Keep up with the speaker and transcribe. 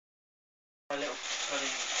My little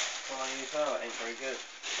bloody one I use now ain't very good.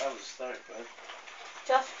 That was hysteric though.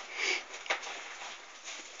 Just.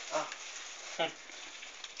 Ah.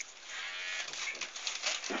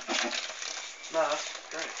 No, that's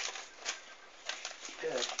great.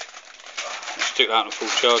 Good. Stick that on full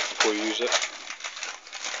charge before you use it.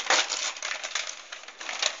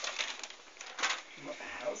 What the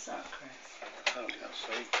hell's that, Chris? Oh, that's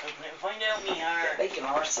sweet. Open it and find out me hair. Get bacon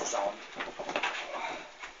horses on.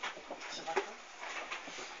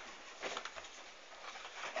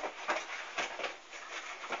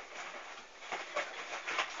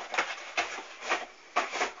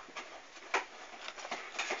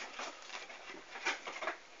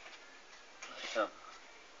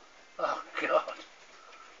 Oh God.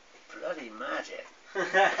 Bloody magic.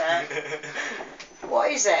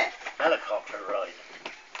 What is it? Helicopter ride.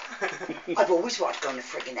 I've always wanted to go on a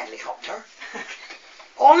friggin' helicopter.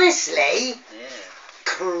 Honestly, Yeah.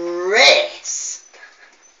 Chris.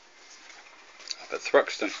 Up at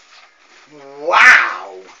Thruxton.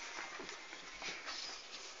 Wow.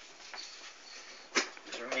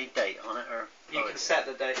 Is there any date on it or? You can set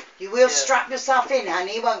the date. You will Yeah. strap yourself in,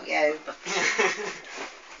 honey, won't you?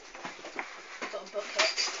 Got to book it.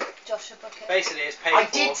 Josh will book it. Basically, it's paid I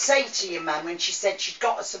for. did say to your mum when she said she'd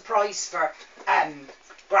got a surprise for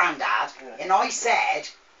Grandad, Yeah. and I said,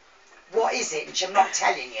 "What is it?" And I'm not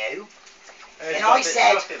telling you. He's And got a I bit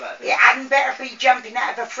said, fluffy about it. "It hadn't better be jumping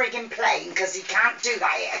out of a friggin' plane because he can't do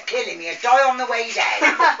that. It'll kill him. He'll die on the way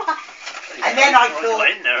down." And then I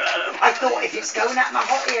thought if it's going up my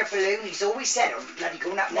hot air balloon, he's always said, "I'm bloody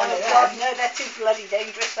going up No, one of God, them." no, they're too bloody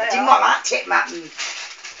dangerous. They I didn't are. want that tip mapping,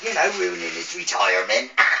 ruining his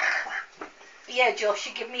retirement. Yeah, Josh,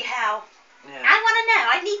 you give me hell. Yeah. I want to know.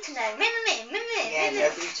 I need to know. Yeah,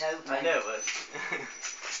 nobody told me. I know it.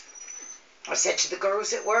 I said to the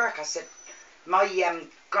girls at work, I said, my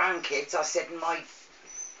grandkids, I said, my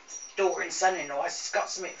daughter and son-in-law, I said, got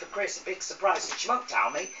something for Chris, a big surprise. And she won't tell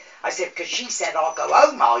me. I said, because she said, I'll go,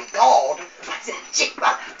 oh my God. I said, she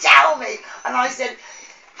won't tell me. And I said,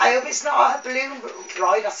 I hope it's not a balloon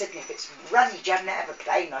ride. I said, and if it's runny, jumping out of a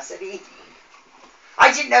plane, I said,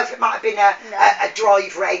 I didn't know if it might have been a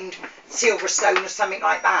drive round Silverstone or something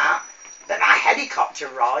like that. But a helicopter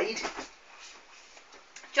ride.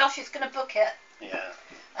 Josh is going to book it Yeah.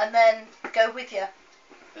 and then go with you.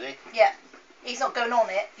 Is he? Yeah. He's not going on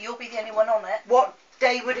it. You'll be the only one on it. What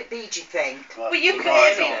day would it be, do you think? Well, you He could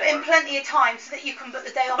might in not. plenty of time so that you can book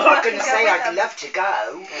the day off I'm work going and to go say with I'd them. love to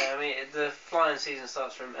go. Yeah, I mean, the flying season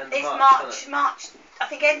starts from end of It's March. March, I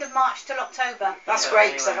think end of March till October. That's Yeah,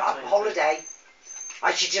 great because I've anyway, got a holiday.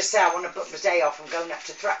 I should just say I want to book the day off. I'm going up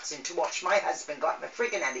to Thruxton to watch my husband go up in a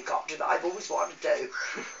friggin' helicopter that I've always wanted to do.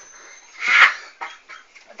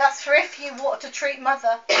 That's for if you want to treat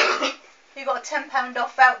Mother. You got a £10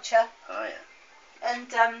 off voucher Oh yeah.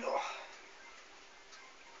 and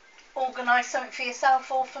organise something for yourself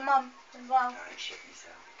or for Mum as well. I shit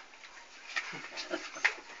myself.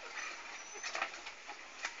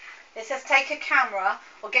 It says take a camera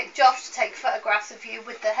or get Josh to take photographs of you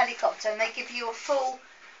with the helicopter, and they give you a full,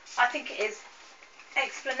 I think it is,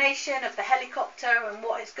 explanation of the helicopter and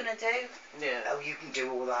what it's going to do. Yeah. Oh, you can do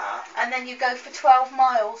all that. And then you go for 12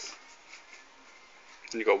 miles.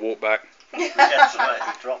 And you got to walk back. That's right.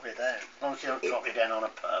 Drop it down. As long as you don't drop it down on a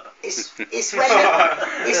pub. It's when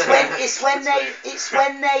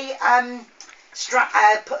they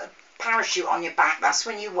put a parachute on your back. That's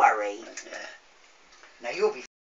when you worry. Yeah. Now you'll be